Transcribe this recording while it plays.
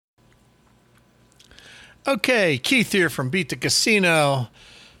Okay, Keith here from Beat the Casino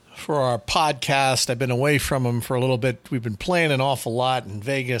for our podcast. I've been away from him for a little bit. We've been playing an awful lot in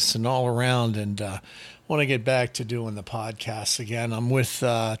Vegas and all around, and want to get back to doing the podcast again. I'm with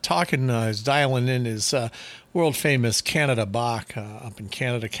dialing in his world famous Canada Bach up in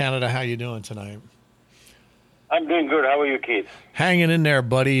Canada. Canada, how you doing tonight? I'm doing good. How are you, Keith? Hanging in there,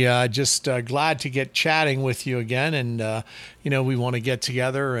 buddy. Just glad to get chatting with you again, and we want to get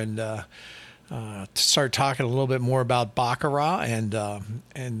together and to start talking a little bit more about baccarat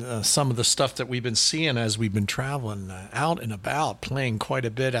and some of the stuff that we've been seeing as we've been traveling out and about, playing quite a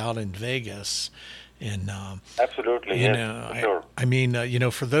bit out in Vegas. And absolutely, yes, sure. I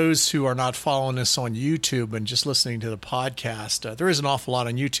mean, for those who are not following us on YouTube and just listening to the podcast, there is an awful lot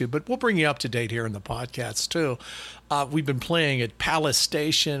on YouTube, but we'll bring you up to date here in the podcast too. We've been playing at Palace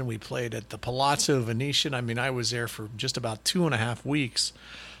Station. We played at the Palazzo Venetian. I mean, I was there for just about 2.5 weeks.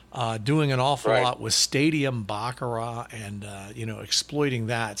 Doing an awful lot with stadium baccarat and exploiting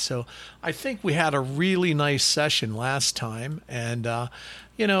that. So I think we had a really nice session last time, and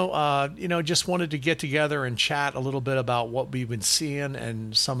just wanted to get together and chat a little bit about what we've been seeing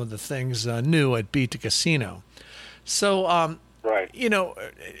and some of the things new at Beat the Casino. So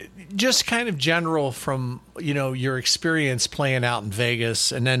just kind of general from your experience playing out in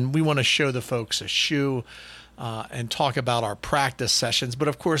Vegas, and then we want to show the folks a shoe. And talk about our practice sessions. But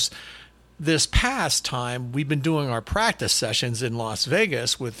of course, this past time, we've been doing our practice sessions in Las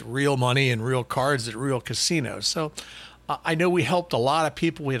Vegas with real money and real cards at real casinos. So I know we helped a lot of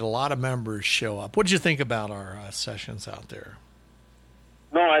people. We had a lot of members show up. What did you think about our sessions out there?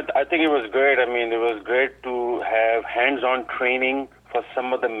 No, I think it was great. I mean, it was great to have hands-on training for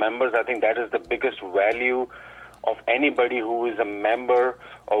some of the members. I think that is the biggest value of anybody who is a member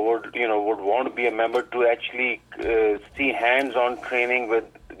or would want to be a member, to actually see hands-on training with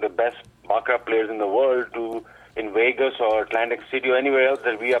the best baccarat players in the world, in Vegas or Atlantic City or anywhere else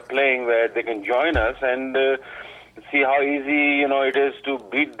that we are playing, where they can join us and see how easy it is to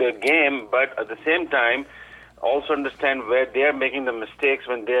beat the game, but at the same time also understand where they are making the mistakes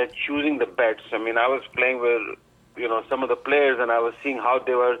when they are choosing the bets. I mean, I was playing with some of the players, and I was seeing how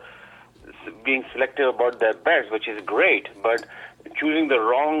they were being selective about their bets, which is great, but choosing the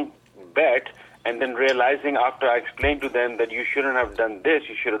wrong bet and then realizing after I explained to them that you shouldn't have done this,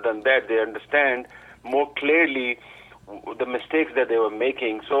 you should have done that, they understand more clearly the mistakes that they were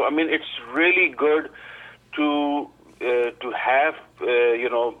making. So, I mean, it's really good to have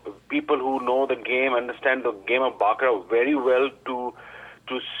people who know the game, understand the game of baccarat very well, to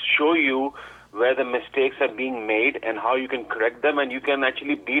show you where the mistakes are being made and how you can correct them, and you can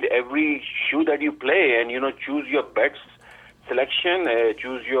actually beat every shoe that you play, and choose your bets selection,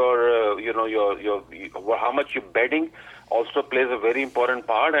 choose your how much you're betting also plays a very important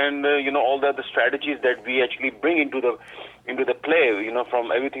part, and all the other strategies that we actually bring into the play, from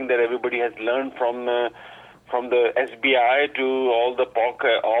everything that everybody has learned from the SBI to all the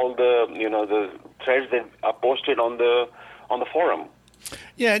the threads that are posted on the forum.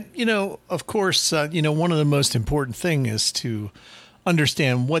 Yeah, of course, one of the most important things is to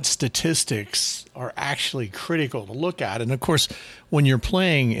understand what statistics are actually critical to look at. And of course, when you're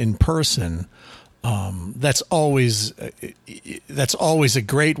playing in person, that's always a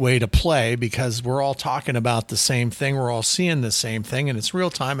great way to play, because we're all talking about the same thing. We're all seeing the same thing, and it's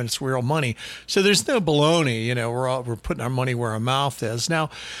real time and it's real money. So there's no baloney, we're putting our money where our mouth is. Now,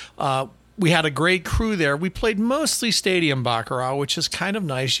 we had a great crew there. We played mostly stadium baccarat, which is kind of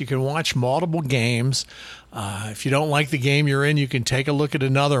nice. You can watch multiple games. If you don't like the game you're in, you can take a look at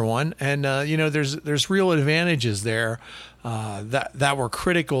another one. And there's real advantages there that were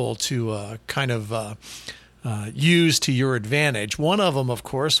critical to use to your advantage. One of them, of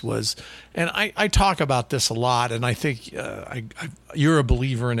course, was, and I talk about this a lot, and I think you're a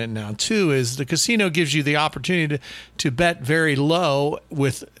believer in it now too, is the casino gives you the opportunity to bet very low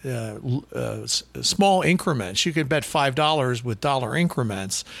with small increments. You can bet $5 with dollar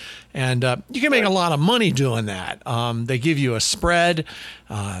increments, and you can make a lot of money doing that. They give you a spread.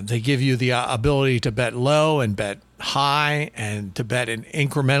 They give you the ability to bet low and bet high, and to bet in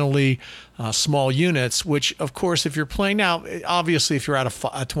incrementally small units, which, of course, if you're playing now, obviously, if you're at a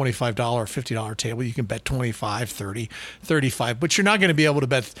 $25 or $50 table, you can bet 25, 30, 35, but you're not going to be able to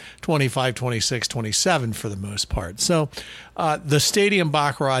bet 25, 26, 27 for the most part. So the stadium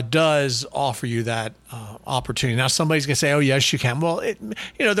baccarat does offer you that opportunity. Now, somebody's going to say, oh, yes, you can. Well,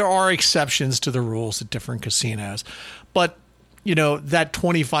 there are exceptions to the rules at different casinos, but that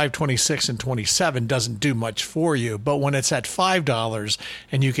 25, 26, and 27 doesn't do much for you. But when it's at $5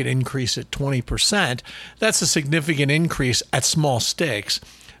 and you can increase it 20%, that's a significant increase at small stakes.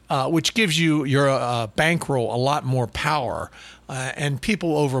 which gives you your bankroll a lot more power. And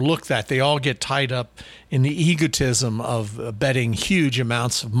people overlook that. They all get tied up in the egotism of betting huge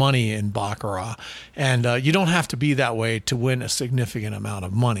amounts of money in Baccarat. And you don't have to be that way to win a significant amount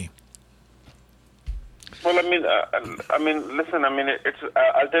of money. Well, listen. It's.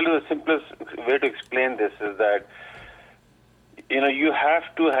 I'll tell you the simplest way to explain this is that you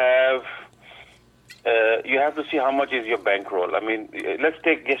have to have. You have to see how much is your bankroll. I mean, let's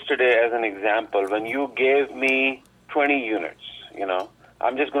take yesterday as an example. When you gave me 20 units,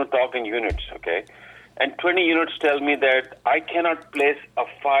 I'm just going to talk in units, okay? And 20 units tell me that I cannot place a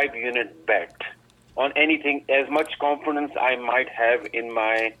 5-unit bet on anything. As much confidence I might have in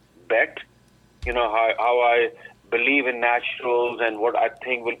my bet, how I believe in naturals and what I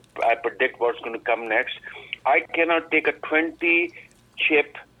think I predict what's going to come next. I cannot take a 20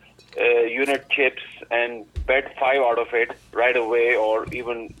 chip unit chips and bet 5 out of it right away or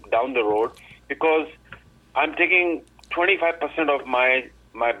even down the road, because I'm taking 25% of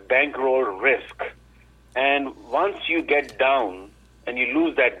my bankroll risk. And once you get down and you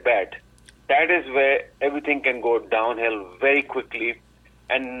lose that bet, that is where everything can go downhill very quickly.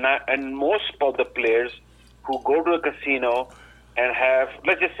 And most of the players who go to a casino and have,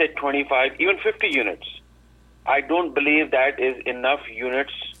 let's just say 25, even 50 units, I don't believe that is enough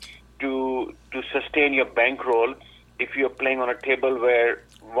units to sustain your bankroll. If you're playing on a table where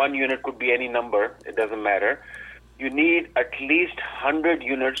 1 unit could be any number, it doesn't matter. You need at least 100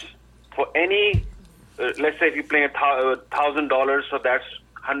 units for any, let's say if you're playing $1,000, so that's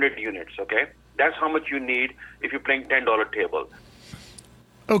 100 units, okay? That's how much you need if you're playing $10 table.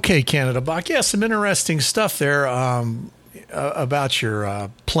 Okay, Canada Bach. Yeah, some interesting stuff there about your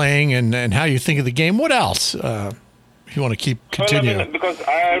playing and how you think of the game. What else? If you want to continue. Well, because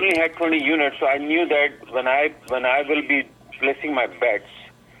I only had 20 units, so I knew that when I will be placing my bets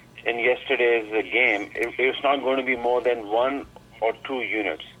in yesterday's game, it's not going to be more than 1 or 2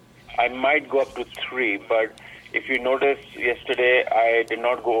 units. I might go up to 3, but if you notice yesterday, I did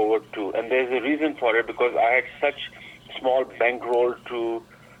not go over 2. And there's a reason for it, because I had such small bankroll to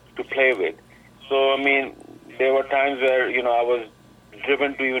play with. So, there were times where, I was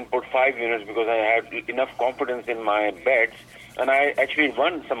driven to even put 5 units because I had enough confidence in my bets, and I actually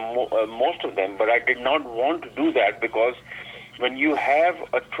won most of them, but I did not want to do that, because when you have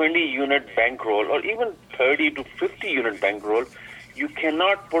a 20-unit bankroll or even 30 to 50-unit bankroll, you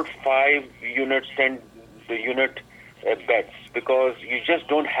cannot put 5 units, 10-unit bets, because you just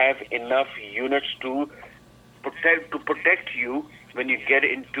don't have enough units to protect you when you get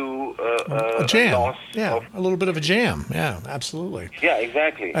into a jam. A loss. Yeah, a little bit of a jam. Yeah, absolutely. Yeah,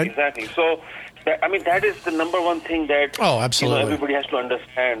 exactly. So, that is the number one thing that absolutely. Everybody has to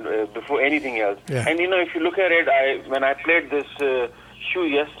understand before anything else. Yeah. And, if you look at it, when I played this shoe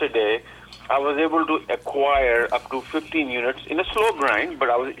yesterday, I was able to acquire up to 15 units in a slow grind, but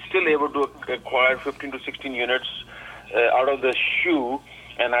I was still able to acquire 15 to 16 units out of the shoe,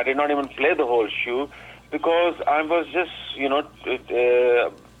 and I did not even play the whole shoe, because I was just,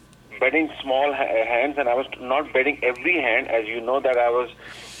 betting small hands, and I was not betting every hand. As you know, that I was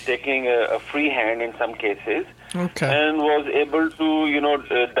taking a free hand in some cases, and was able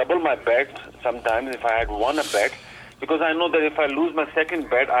to, double my bet sometimes if I had won a bet, because I know that if I lose my second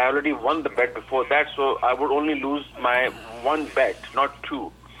bet, I already won the bet before that, so I would only lose my 1 bet, not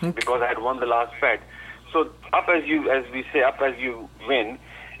 2, because I had won the last bet. So up as you win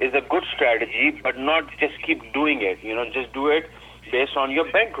is a good strategy, but not just keep doing it. Just do it based on your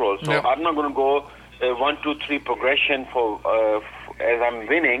bankroll. So I'm not going to go 1, 2, 3 progression for as I'm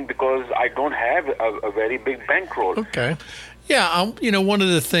winning, because I don't have a very big bankroll. Okay. Yeah, one of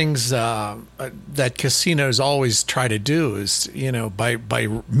the things that casinos always try to do is, by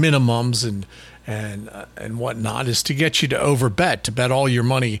minimums and whatnot, is to get you to overbet, to bet all your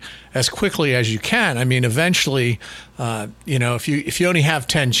money as quickly as you can. Eventually, if you only have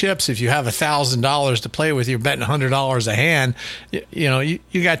 10 chips, if you have $1,000 to play with, you're betting $100 a hand.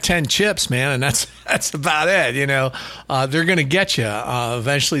 You got 10 chips, man, and that's about it. They're going to get you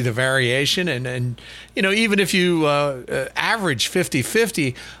eventually, the variation, and even if you average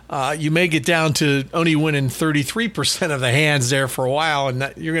 50-50, you may get down to only winning 33% of the hands there for a while,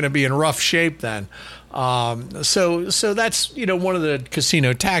 and you're going to be in rough shape then. So that's, one of the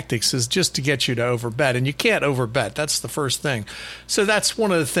casino tactics is just to get you to overbet, and you can't overbet. That's the first thing. So that's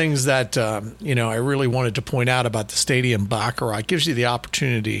one of the things that, I really wanted to point out about the Stadium Baccarat. It gives you the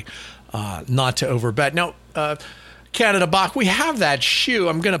opportunity not to overbet. Now, Canada Bach, we have that shoe.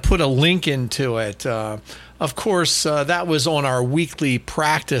 I'm going to put a link into it. Of course, that was on our weekly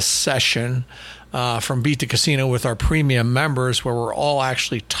practice session. from Beat the Casino with our premium members, where we're all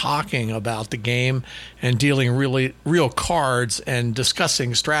actually talking about the game and dealing real cards and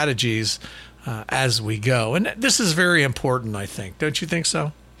discussing strategies as we go. And this is very important, I think. Don't you think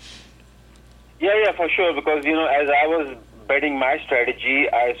so? Yeah, for sure. Because, as I was betting my strategy,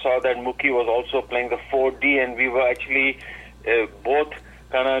 I saw that Mookie was also playing the 4D, and we were actually both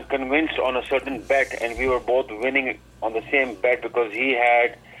kind of convinced on a certain bet, and we were both winning on the same bet because he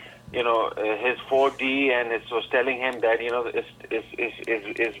had, his 4D, and it was telling him that,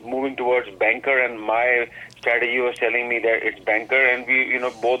 is moving towards banker, and my strategy was telling me that it's banker, and we,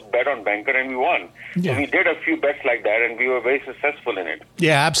 both bet on banker, and we won. Yeah. So we did a few bets like that, and we were very successful in it.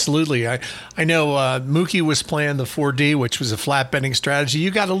 Yeah, absolutely. I know Mookie was playing the 4D, which was a flat betting strategy. You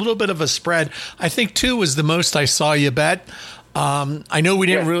got a little bit of a spread. I think 2 was the most I saw you bet. I know we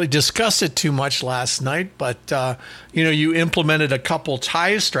didn't really discuss it too much last night, but you implemented a couple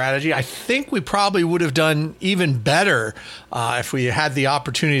ties strategy. I think we probably would have done even better if we had the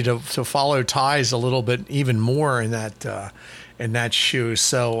opportunity to follow ties a little bit even more in that shoe.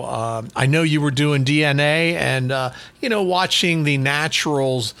 So I know you were doing DNA and watching the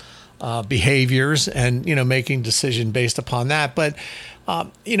naturals behaviors and making decision based upon that, but.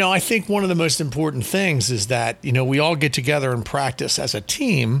 I think one of the most important things is that, we all get together and practice as a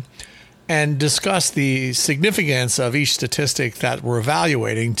team and discuss the significance of each statistic that we're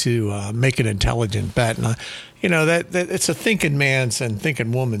evaluating to make an intelligent bet. And, that it's a thinking man's and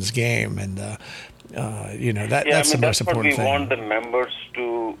thinking woman's game. And, that's the most important thing. What we want the members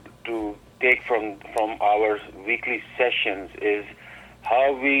to take from our weekly sessions is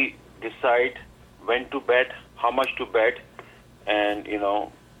how we decide when to bet, how much to bet, and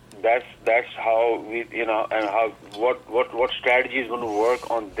that's how we and how what strategy is going to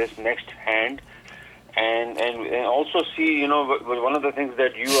work on this next hand, and also see one of the things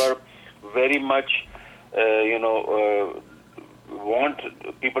that you are very much want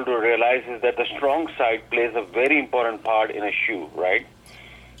people to realize is that the strong side plays a very important part in a shoe, right?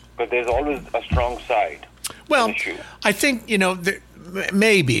 But there's always a strong side. Well, in a shoe. I think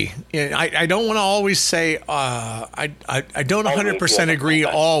maybe. I don't want to always say I don't 100% agree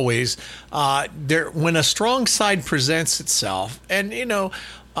always. When a strong side presents itself, and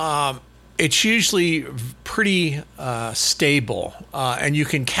it's usually pretty stable, and you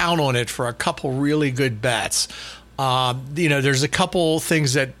can count on it for a couple really good bets. There's a couple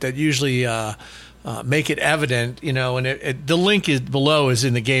things that usually make it evident, and the link is below is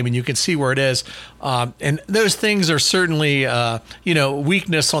in the game, and you can see where it is. And those things are certainly,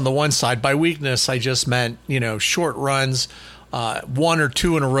 weakness on the one side. By weakness, I just meant, short runs, 1 or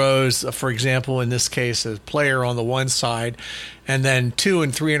 2 in a row, for example, in this case, a player on the one side, and then 2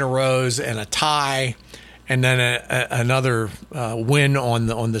 and 3 in a row and a tie, and then another win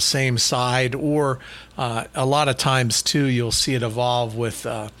on the same side. Or a lot of times, too, you'll see it evolve with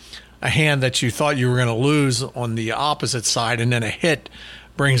a hand that you thought you were going to lose on the opposite side, and then a hit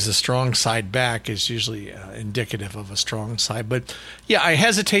brings the strong side back is usually indicative of a strong side. But yeah, I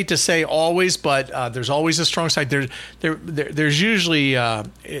hesitate to say always, but there's always a strong side. There's usually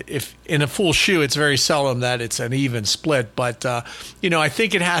if in a full shoe, it's very seldom that it's an even split. But I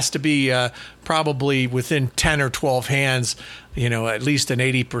think it has to be probably within 10 or 12 hands. At least an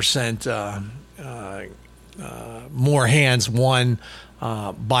 80% more hands won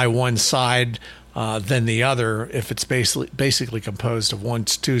by one side than the other, if it's basically composed of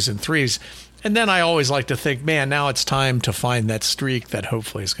 1s, 2s, and 3s. And then I always like to think, man, now it's time to find that streak that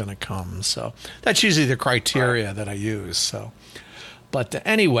hopefully is going to come. So that's usually the criteria that I use. So, but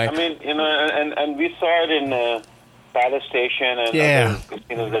anyway, I mean, and we saw it in Palace Station and other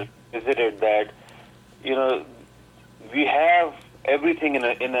casinos that visited that. We have everything in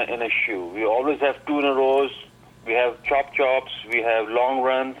a shoe. We always have 2 in a row. We have chops, we have long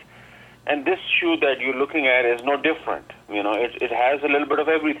runs, and this shoe that you're looking at is no different. It has a little bit of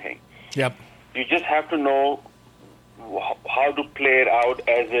everything. Yep. You just have to know how to play it out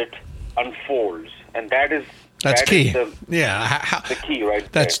as it unfolds, and that's key. Is the key, right?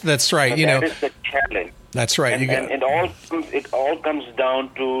 That's right. And that is the challenge. That's right. And it all comes down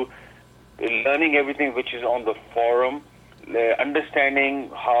to learning everything which is on the forum,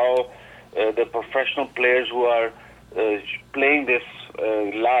 understanding how. The professional players who are playing this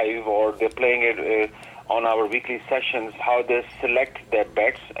live, or they're playing it on our weekly sessions, how they select their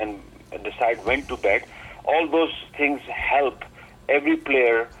bets and decide when to bet. All those things help every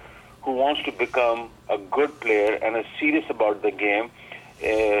player who wants to become a good player and is serious about the game.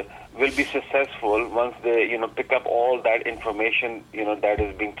 will be successful once they, pick up all that information, that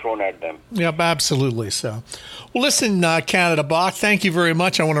is being thrown at them. Yep, absolutely. So, well, listen, Canada Bach, thank you very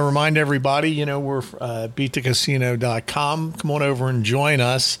much. I want to remind everybody, we're beatthecasino.com. Come on over and join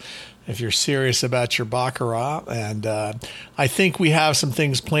us if you're serious about your baccarat. And I think we have some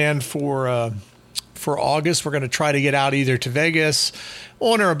things planned for August. We're going to try to get out either to Vegas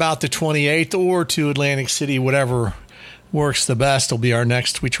on or about the 28th or to Atlantic City, whatever works the best will be our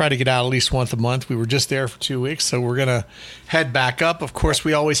next. We try to get out at least once a month. We were just there for 2 weeks, so we're going to head back up. Of course,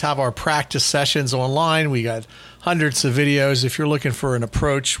 we always have our practice sessions online. We got hundreds of videos. If you're looking for an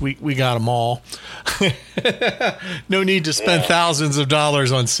approach, we got them all. No need to spend thousands of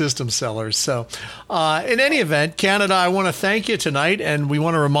dollars on system sellers. So in any event, Canada, I want to thank you tonight, and we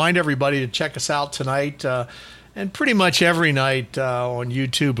want to remind everybody to check us out tonight and pretty much every night on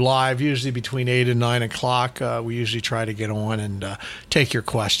YouTube Live, usually between 8 and 9 o'clock. We usually try to get on and take your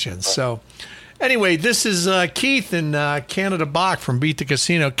questions. So anyway, this is Keith and Canada Bach from Beat the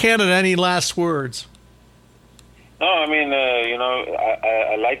Casino. Canada, any last words? No, I mean,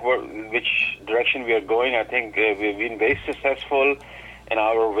 I like which direction we are going. I think we've been very successful in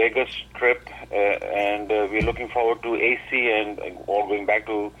our Vegas trip, and we're looking forward to AC or going back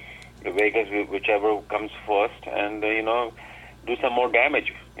to Vegas, whichever comes first, and do some more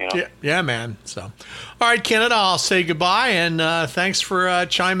damage. Yeah, man. So, all right, Canada, I'll say goodbye, and thanks for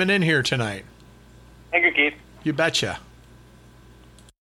chiming in here tonight. Thank you, Keith. You betcha.